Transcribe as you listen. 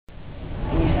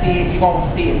see it, you're going to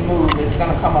see it move. It's going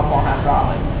to come up on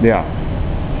hydraulic. Yeah.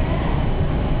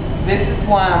 This is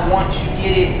why once you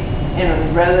get it in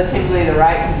a relatively the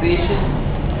right position,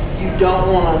 you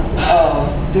don't want to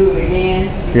do it again.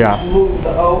 You Yeah. just move the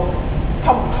O.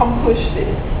 Come push this.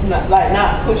 Not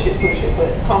push it, but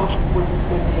come with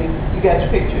you got your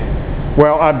picture.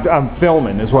 Well, I'm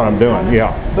filming is what I'm doing,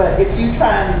 yeah. But if you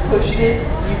try and push this,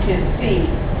 you can see,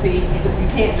 you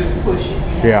can't just push it.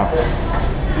 You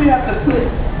have to put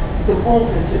the oomph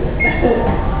into it.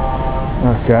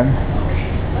 Okay.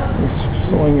 Let's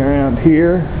swing around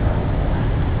here.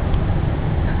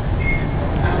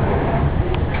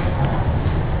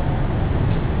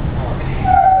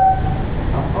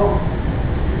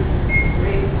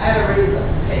 I had to raise up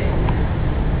the table.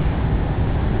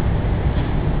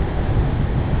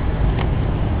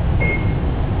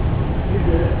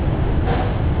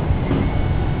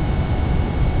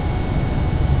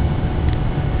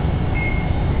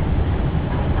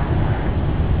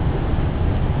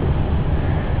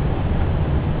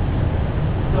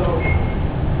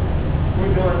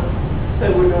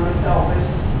 We're doing a pelvis,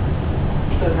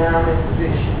 so now I'm in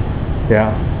position Yeah.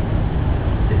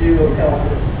 to do a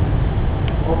pelvis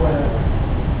or whatever.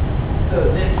 So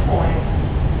at this point,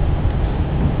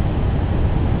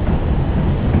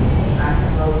 I can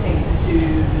rotate the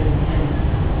tube and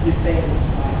do things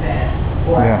like that.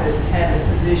 Or Yeah. I could have a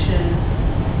position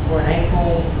for an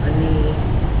ankle, a knee,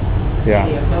 Yeah.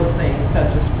 any of those things,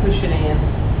 such as pushing in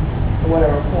to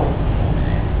whatever point.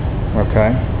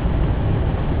 Okay.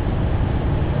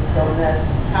 So that's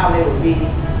how they would be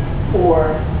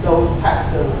for those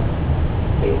types of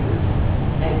cases.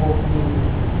 Ankle,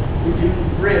 knee, reduce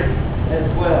risk as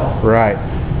well. Right.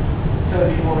 So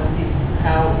do you want to see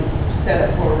how it's set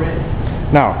up for risk?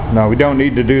 No, we don't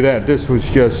need to do that. This was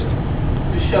just...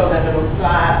 To show that it'll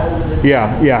slide over the...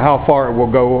 Yeah, how far it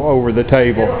will go over the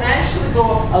table. It'll actually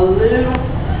go up a little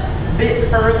bit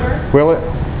further. Will it?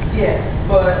 Yes,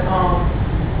 but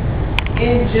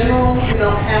in general, you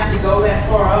don't have to go that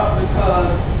far up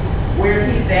because where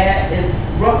he's at is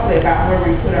roughly about where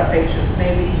we put our patients,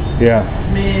 maybe Yeah.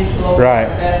 smidge lower. Right.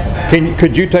 That's about.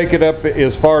 Could you take it up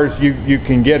as far as you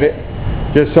can get it?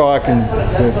 Just so I can...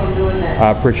 That's what I'm doing now.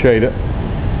 I appreciate it.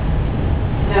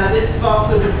 Now this is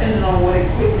also depending on what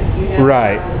equipment you have.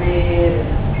 Right. On the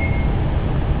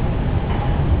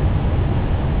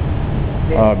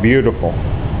bed. Beautiful.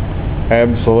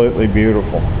 Absolutely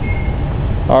beautiful.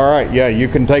 All right, yeah, you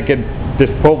can take it,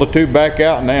 just pull the tube back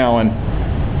out now and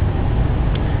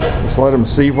just let them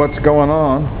see what's going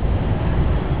on.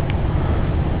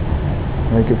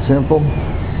 Make it simple.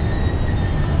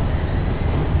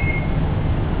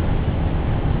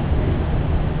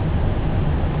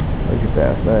 Look at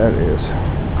that, that is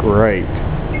great.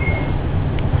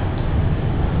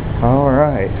 All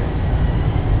right.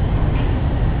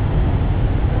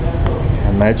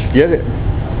 And that should get it.